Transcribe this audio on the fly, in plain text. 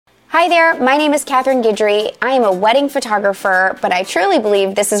Hi there, my name is Catherine Guidry. I am a wedding photographer, but I truly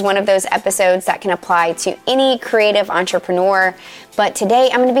believe this is one of those episodes that can apply to any creative entrepreneur. But today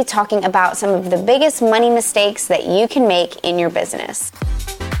I'm going to be talking about some of the biggest money mistakes that you can make in your business.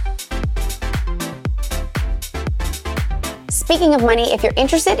 Speaking of money, if you're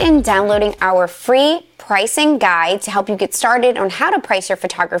interested in downloading our free pricing guide to help you get started on how to price your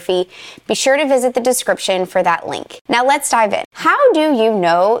photography, be sure to visit the description for that link. Now let's dive in. How do you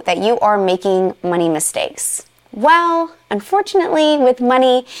know that you are making money mistakes? Well, unfortunately, with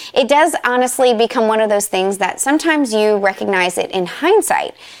money, it does honestly become one of those things that sometimes you recognize it in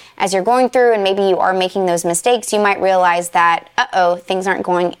hindsight. As you're going through and maybe you are making those mistakes, you might realize that, things aren't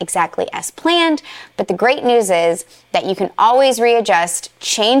going exactly as planned. But the great news is that you can always readjust,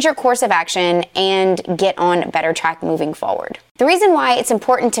 change your course of action, and get on a better track moving forward. The reason why it's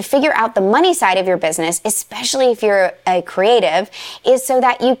important to figure out the money side of your business, especially if you're a creative, is so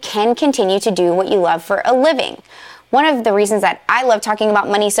that you can continue to do what you love for a living. One of the reasons that I love talking about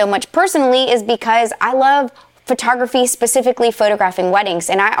money so much personally is because I love photography, specifically photographing weddings.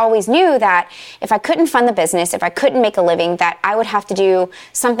 And I always knew that if I couldn't fund the business, if I couldn't make a living, that I would have to do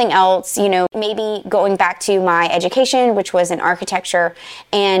something else, maybe going back to my education, which was in architecture,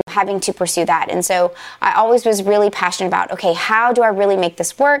 and having to pursue that. And so I always was really passionate about, how do I really make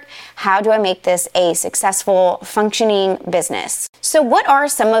this work? How do I make this a successful, functioning business? So what are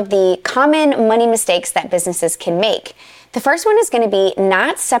some of the common money mistakes that businesses can make? The first one is going to be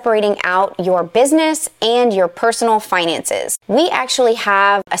not separating out your business and your personal finances. We actually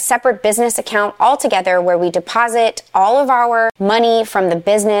have a separate business account altogether where we deposit all of our money from the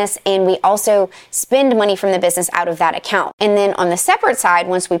business, and we also spend money from the business out of that account. And then on the separate side,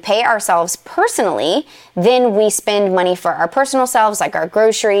 once we pay ourselves personally, then we spend money for our personal selves, like our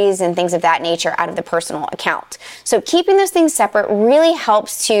groceries and things of that nature, out of the personal account. So keeping those things separate really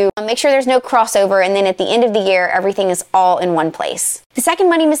helps to make sure there's no crossover, and then at the end of the year, everything is all in one place. The second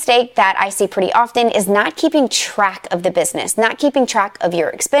money mistake that I see pretty often is not keeping track of the business, not keeping track of your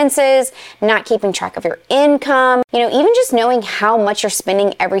expenses, not keeping track of your income. Even just knowing how much you're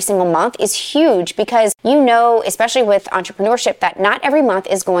spending every single month is huge, because especially with entrepreneurship, that not every month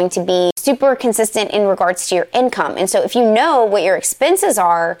is going to be super consistent in regards to your income. And so if you know what your expenses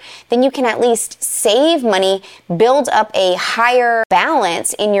are, then you can at least save money, build up a higher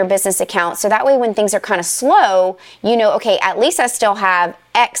balance in your business account. So that way when things are kind of slow, at least I still have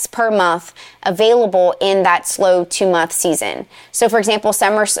X per month available in that slow 2-month season. So for example,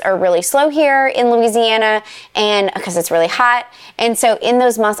 summers are really slow here in Louisiana, and because it's really hot. And so in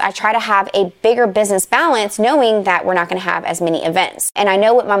those months, I try to have a bigger business balance, knowing that we're not going to have as many events. And I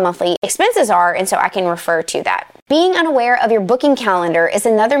know what my monthly expenses are, and so I can refer to that. Being unaware of your booking calendar is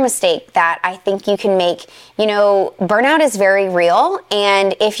another mistake that I think you can make. Burnout is very real,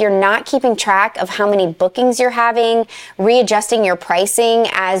 and if you're not keeping track of how many bookings you're having, readjusting your pricing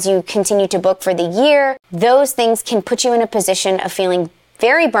as you continue to book for the year, those things can put you in a position of feeling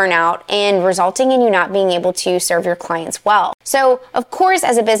very burnout and resulting in you not being able to serve your clients well. So, of course,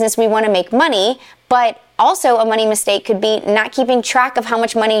 as a business, we want to make money, but also a money mistake could be not keeping track of how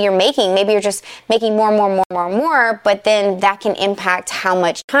much money you're making. Maybe you're just making more, but then that can impact how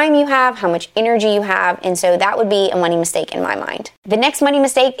much time you have, how much energy you have, and so that would be a money mistake in my mind. The next money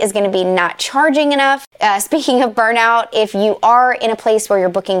mistake is going to be not charging enough. Speaking of burnout, if you are in a place where you're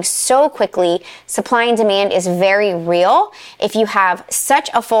booking so quickly, supply and demand is very real. If you have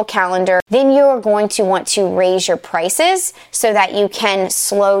such a full calendar, then you're going to want to raise your prices so that you can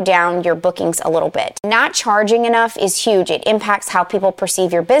slow down your bookings a little bit. Not charging enough is huge. It impacts how people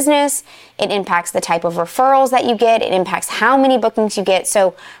perceive your business. It impacts the type of referrals that you get. It impacts how many bookings you get.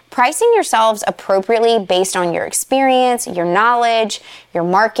 So pricing yourselves appropriately based on your experience, your knowledge, your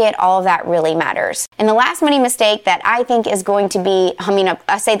market, all of that really matters. And the last money mistake that I think is going to be,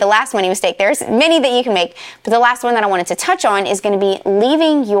 I say the last money mistake, there's many that you can make, but the last one that I wanted to touch on is going to be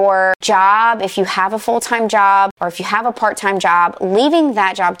leaving your job, if you have a full-time job or if you have a part-time job, leaving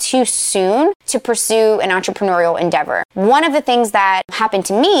that job too soon to pursue an entrepreneurial endeavor. One of the things that happened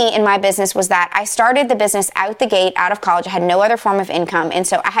to me in my business was that I started the business out the gate, out of college. I had no other form of income, and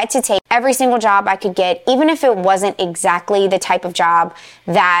so I had to take every single job I could get, even if it wasn't exactly the type of job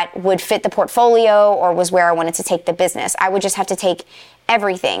that would fit the portfolio or was where I wanted to take the business. I would just have to take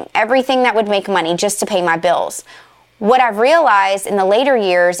everything that would make money just to pay my bills. What I've realized in the later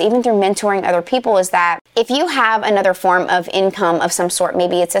years, even through mentoring other people, is that If you have another form of income of some sort,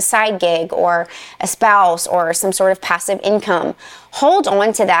 maybe it's a side gig or a spouse or some sort of passive income, hold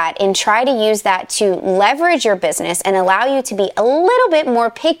on to that and try to use that to leverage your business and allow you to be a little bit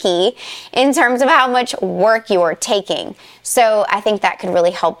more picky in terms of how much work you're taking. So I think that could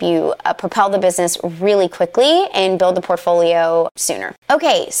really help you propel the business really quickly and build the portfolio sooner.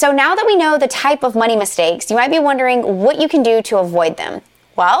 Okay, so now that we know the type of money mistakes, you might be wondering what you can do to avoid them.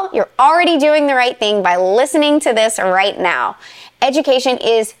 Well, you're already doing the right thing by listening to this right now. Education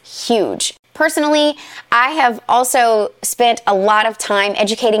is huge. Personally, I have also spent a lot of time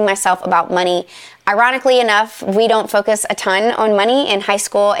educating myself about money. Ironically enough, we don't focus a ton on money in high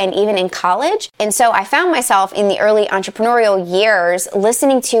school and even in college. And so I found myself in the early entrepreneurial years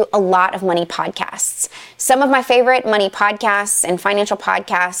listening to a lot of money podcasts. Some of my favorite money podcasts and financial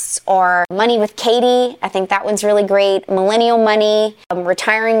podcasts are Money with Katie. I think that one's really great. Millennial Money,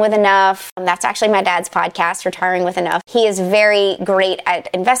 Retiring with Enough. That's actually my dad's podcast, Retiring with Enough. He is very great at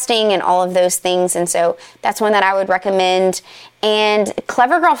investing and all of those things. And so that's one that I would recommend. And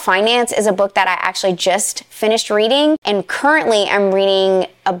Clever Girl Finance is a book that I actually just finished reading. And currently I'm reading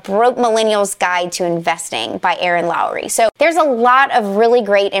A Broke Millennial's Guide to Investing by Erin Lowry. So there's a lot of really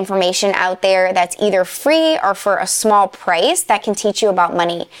great information out there that's either free or for a small price that can teach you about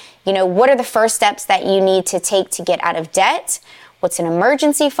money. You know, what are the first steps that you need to take to get out of debt? What's an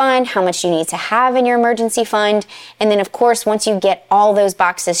emergency fund? How much you need to have in your emergency fund? And then, of course, once you get all those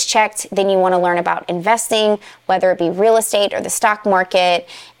boxes checked, then you want to learn about investing, whether it be real estate or the stock market,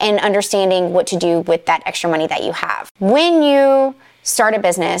 and understanding what to do with that extra money that you have. When you start a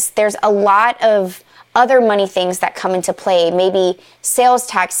business, there's a lot of other money things that come into play, maybe sales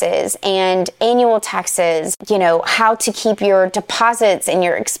taxes and annual taxes, you know, how to keep your deposits and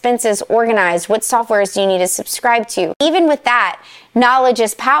your expenses organized, what softwares do you need to subscribe to. Even with that, knowledge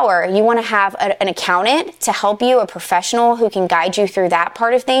is power. You want to have an accountant to help you, a professional who can guide you through that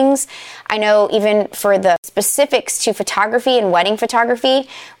part of things. I know even for the specifics to photography and wedding photography,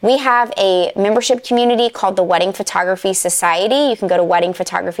 we have a membership community called the Wedding Photography Society. You can go to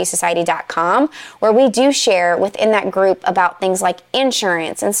weddingphotographysociety.com, where we do share within that group about things like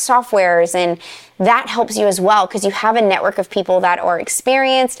insurance and softwares, and that helps you as well because you have a network of people that are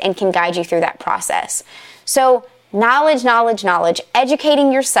experienced and can guide you through that process. So knowledge,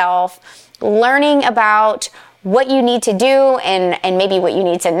 educating yourself, learning about what you need to do and maybe what you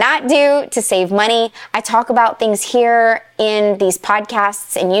need to not do to save money. I talk about things here in these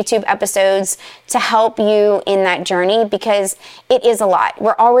podcasts and YouTube episodes to help you in that journey because it is a lot.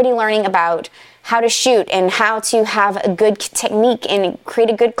 We're already learning about how to shoot and how to have a good technique and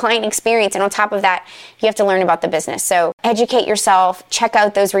create a good client experience. And on top of that, you have to learn about the business. So educate yourself, check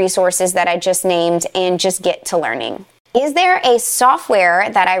out those resources that I just named, and just get to learning. Is there a software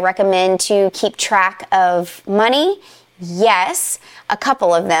that I recommend to keep track of money? Yes, a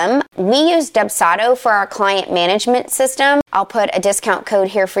couple of them. We use Dubsado for our client management system. I'll put a discount code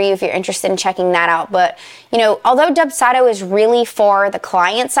here for you if you're interested in checking that out. But, you know, although Dubsado is really for the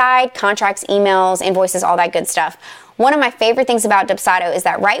client side, contracts, emails, invoices, all that good stuff, one of my favorite things about Dubsado is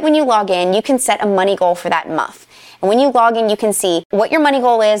that right when you log in, you can set a money goal for that month. And when you log in, you can see what your money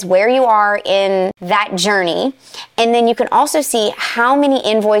goal is, where you are in that journey. And then you can also see how many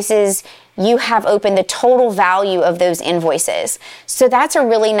invoices you have open, the total value of those invoices. So that's a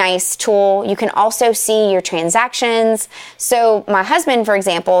really nice tool. You can also see your transactions. So my husband, for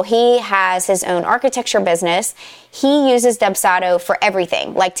example, he has his own architecture business. He uses Dubsado for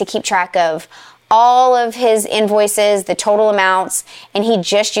everything, like to keep track of all of his invoices, the total amounts, and he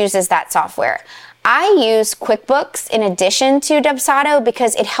just uses that software. I use QuickBooks in addition to Dubsado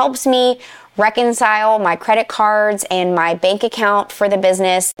because it helps me reconcile my credit cards and my bank account for the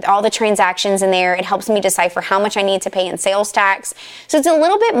business, all the transactions in there. It helps me decipher how much I need to pay in sales tax. So it's a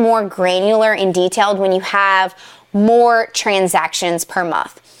little bit more granular and detailed when you have more transactions per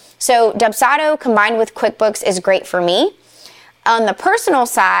month. So Dubsado combined with QuickBooks is great for me. On the personal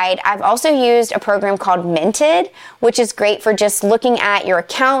side, I've also used a program called Minted, which is great for just looking at your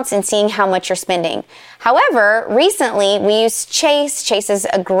accounts and seeing how much you're spending. However, recently we used Chase. Chase is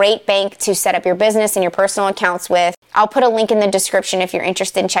a great bank to set up your business and your personal accounts with. I'll put a link in the description if you're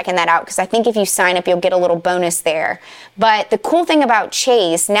interested in checking that out because I think if you sign up, you'll get a little bonus there. But the cool thing about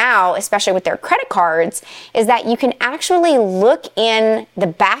Chase now, especially with their credit cards, is that you can actually look in the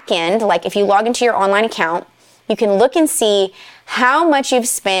back end, like if you log into your online account, you can look and see how much you've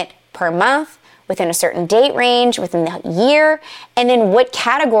spent per month within a certain date range, within the year, and then what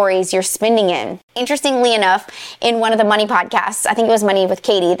categories you're spending in. Interestingly enough, in one of the money podcasts, I think it was Money with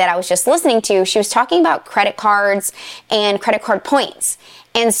Katie that I was just listening to, she was talking about credit cards and credit card points.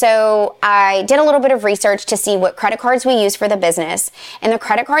 And so I did a little bit of research to see what credit cards we use for the business. And the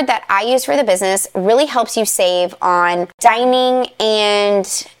credit card that I use for the business really helps you save on dining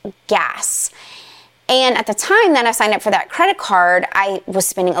and gas. And at the time that I signed up for that credit card, I was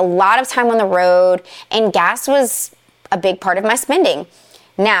spending a lot of time on the road, and gas was a big part of my spending.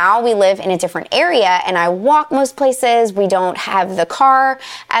 Now we live in a different area and I walk most places. We don't have the car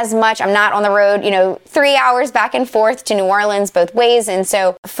as much. I'm not on the road, 3 hours back and forth to New Orleans both ways. And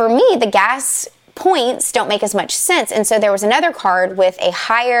so for me, the gas points don't make as much sense. And so there was another card with a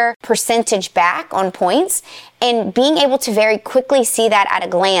higher percentage back on points, and being able to very quickly see that at a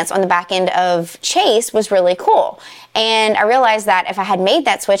glance on the back end of Chase was really cool. And I realized that if I had made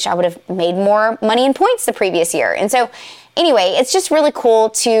that switch, I would have made more money in points the previous year. And so anyway, it's just really cool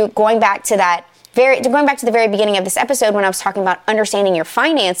to going back to the very beginning of this episode when I was talking about understanding your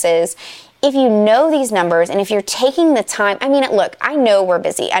finances. If you know these numbers and if you're taking the time, look, I know we're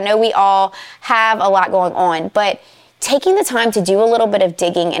busy. I know we all have a lot going on, but taking the time to do a little bit of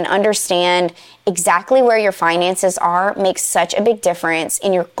digging and understand exactly where your finances are makes such a big difference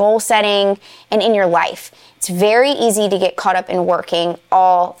in your goal setting and in your life. It's very easy to get caught up in working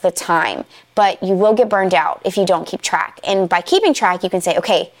all the time, but you will get burned out if you don't keep track. And by keeping track, you can say,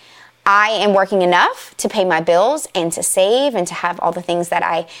 okay, I am working enough to pay my bills and to save and to have all the things that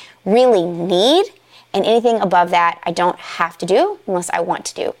I really need. And anything above that, I don't have to do unless I want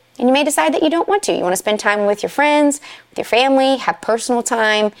to do. And you may decide that you don't want to. You want to spend time with your friends, with your family, have personal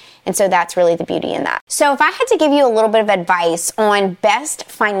time. And so that's really the beauty in that. So if I had to give you a little bit of advice on best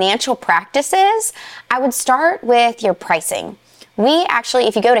financial practices, I would start with your pricing. We actually,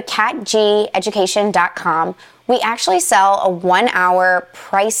 if you go to katgeducation.com, we actually sell a 1-hour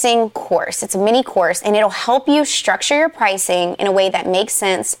pricing course. It's a mini course, and it'll help you structure your pricing in a way that makes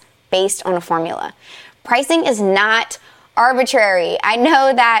sense based on a formula. Pricing is not arbitrary. I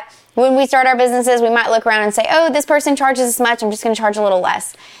know that when we start our businesses, we might look around and say, oh, this person charges this much, I'm just going to charge a little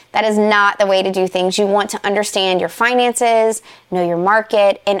less. That is not the way to do things. You want to understand your finances, know your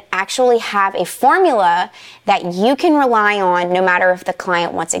market, and actually have a formula that you can rely on no matter if the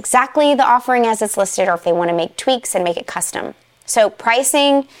client wants exactly the offering as it's listed or if they want to make tweaks and make it custom. So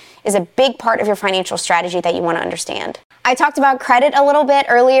pricing is a big part of your financial strategy that you want to understand. I talked about credit a little bit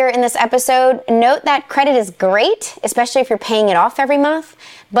earlier in this episode. Note that credit is great, especially if you're paying it off every month,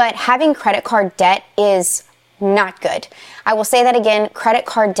 but having credit card debt is not good. I will say that again, credit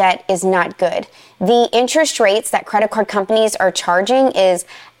card debt is not good. The interest rates that credit card companies are charging is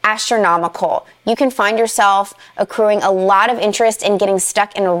astronomical. You can find yourself accruing a lot of interest and getting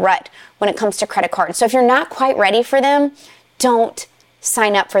stuck in a rut when it comes to credit cards. So if you're not quite ready for them, don't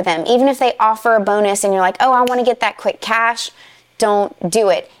sign up for them. Even if they offer a bonus and you're like, oh, I want to get that quick cash, don't do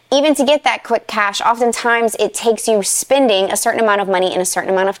it. Even to get that quick cash, oftentimes it takes you spending a certain amount of money in a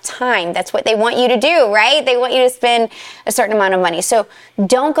certain amount of time. That's what they want you to do, right? They want you to spend a certain amount of money. So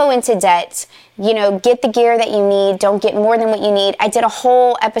don't go into debt. Get the gear that you need. Don't get more than what you need. I did a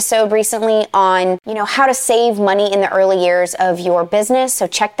whole episode recently on, how to save money in the early years of your business. So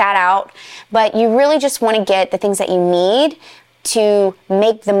check that out. But you really just want to get the things that you need to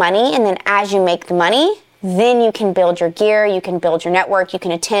make the money, and then as you make the money, then you can build your gear, you can build your network, you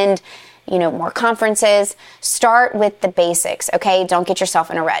can attend, more conferences. Start with the basics, okay? Don't get yourself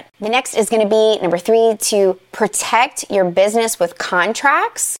in a rut. The next is going to be number 3, to protect your business with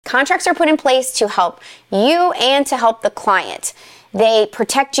contracts. Contracts are put in place to help you and to help the client. They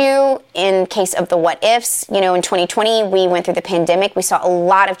protect you in case of the what ifs. In 2020, we went through the pandemic. We saw a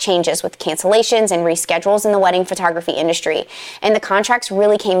lot of changes with cancellations and reschedules in the wedding photography industry. And the contracts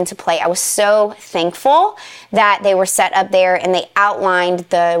really came into play. I was so thankful that they were set up there and they outlined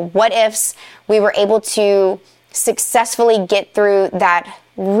the what ifs. We were able to successfully get through that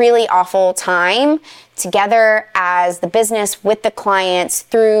really awful time together as the business with the clients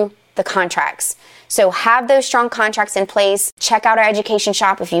through the contracts. So have those strong contracts in place. Check out our education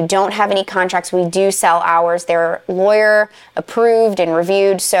shop. If you don't have any contracts, we do sell ours. They're lawyer approved and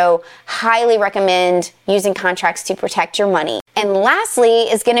reviewed. So highly recommend using contracts to protect your money. And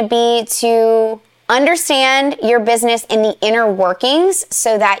lastly is going to be to understand your business in the inner workings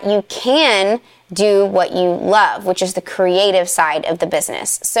so that you can do what you love, which is the creative side of the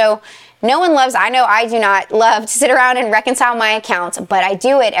business. So I know I do not love to sit around and reconcile my accounts, but I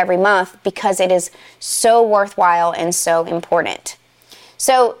do it every month because it is so worthwhile and so important.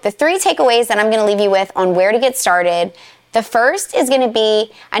 So the 3 takeaways that I'm going to leave you with on where to get started. The first is going to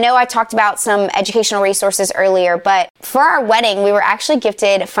be, I know I talked about some educational resources earlier, but for our wedding, we were actually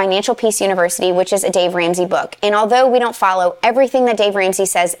gifted Financial Peace University, which is a Dave Ramsey book. And although we don't follow everything that Dave Ramsey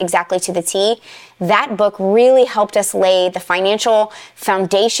says exactly to the T, that book really helped us lay the financial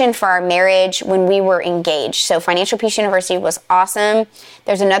foundation for our marriage when we were engaged. So Financial Peace University was awesome.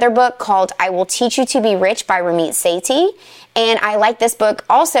 There's another book called I Will Teach You to Be Rich by Ramit Sethi. And I like this book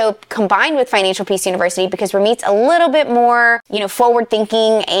also combined with Financial Peace University because Ramit's a little bit more, forward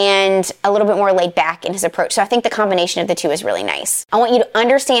thinking and a little bit more laid back in his approach. So I think the combination of the two is really nice. I want you to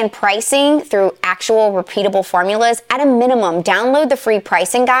understand pricing through actual repeatable formulas. At a minimum, download the free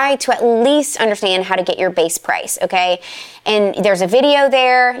pricing guide to at least understand how to get your base price, okay? And there's a video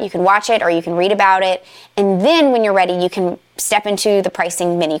there. You can watch it or you can read about it. And then when you're ready, you can step into the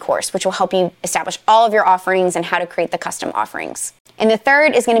pricing mini course, which will help you establish all of your offerings and how to create the custom offerings. And the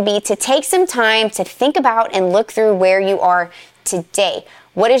third is going to be to take some time to think about and look through where you are today.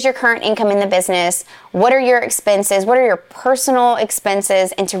 What is your current income in the business? What are your expenses? What are your personal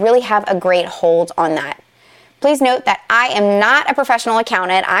expenses? And to really have a great hold on that. Please note that I am not a professional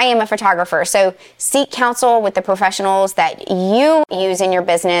accountant. I am a photographer. So seek counsel with the professionals that you use in your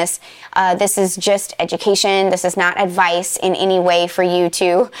business. This is just education. This is not advice in any way for you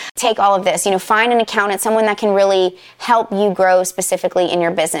to take all of this. Find an accountant, someone that can really help you grow specifically in your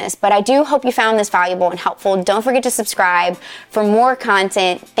business. But I do hope you found this valuable and helpful. Don't forget to subscribe for more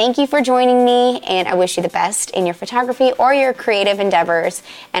content. Thank you for joining me, and I wish you the best in your photography or your creative endeavors.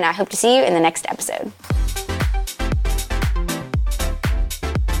 And I hope to see you in the next episode.